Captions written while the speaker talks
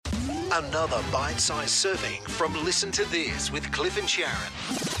Another bite-sized serving from Listen to This with Cliff and Sharon.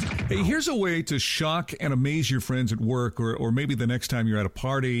 Hey, here's a way to shock and amaze your friends at work, or maybe the next time you're at a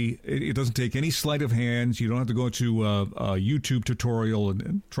party. It doesn't take any sleight of hands. You don't have to go to a YouTube tutorial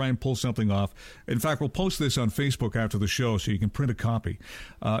and try and pull something off. In fact, we'll post this on Facebook after the show so you can print a copy.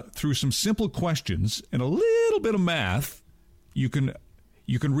 Through some simple questions and a little bit of math, you can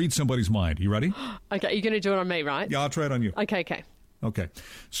read somebody's mind. You ready? Okay, you're going to do it on me, right? Yeah, I'll try it on you. Okay.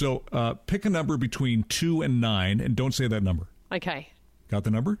 So pick a number between 2 and 9, and don't say that number. Okay. Got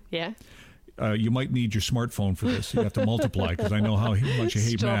the number? Yeah. You might need your smartphone for this. You have to multiply because I know how much you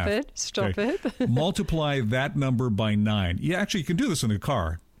hate math. Stop it. Multiply that number by 9. Yeah, actually, you can do this in the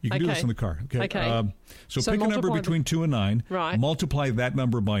car. You can do this in the car. Okay. So pick a number between 2 and 9. Right. Multiply that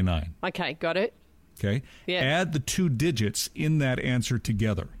number by 9. Okay, got it. Okay. Yeah. Add the 2 digits in that answer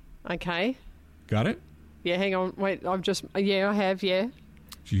together. Okay. Got it? Yeah, hang on. Wait, I have, yeah.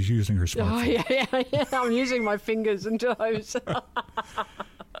 She's using her smartphone. Oh, yeah. I'm using my fingers and toes.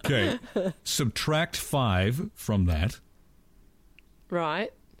 Okay. Subtract 5 from that.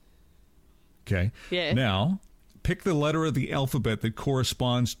 Right. Okay. Yeah. Now, pick the letter of the alphabet that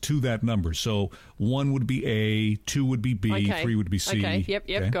corresponds to that number. So 1 would be A, 2 would be B, 3 would be C. Okay,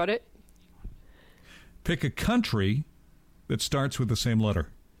 yep, got it. Pick a country that starts with the same letter.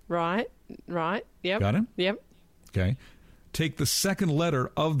 Right, yep. Got it? Yep. Okay. Take the second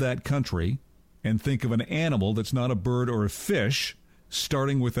letter of that country and think of an animal that's not a bird or a fish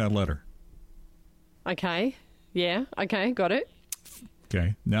starting with that letter. Okay. Yeah. Okay. Got it.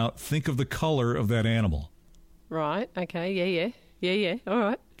 Okay. Now think of the color of that animal. Right. Okay. Yeah. All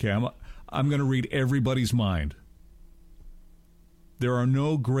right. Okay. I'm going to read everybody's mind. There are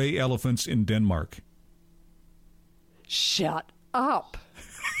no gray elephants in Denmark. Shut up.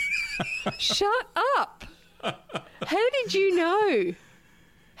 Shut up. How did you know?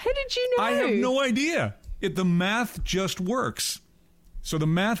 I have no idea. The math just works. So the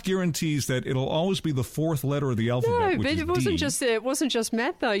math guarantees that it'll always be the fourth letter of the alphabet. No, but it wasn't just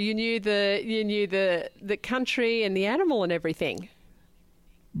math though. You knew the country and the animal and everything.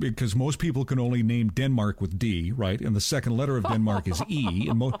 Because most people can only name Denmark with D, right? And the second letter of Denmark is E,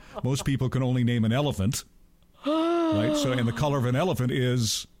 and most people can only name an elephant, right? So, and the color of an elephant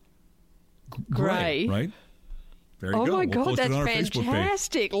is gray, right? There you go. Oh my God, that's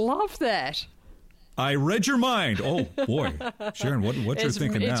fantastic! Love that. I read your mind. Oh boy, Sharon, what you're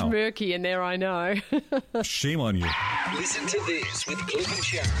thinking now? It's murky in there, I know. Shame on you. Listen to This with Cliff and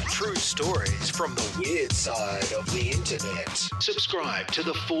Sharon. True stories from the weird side of the internet. Subscribe to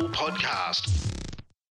the full podcast.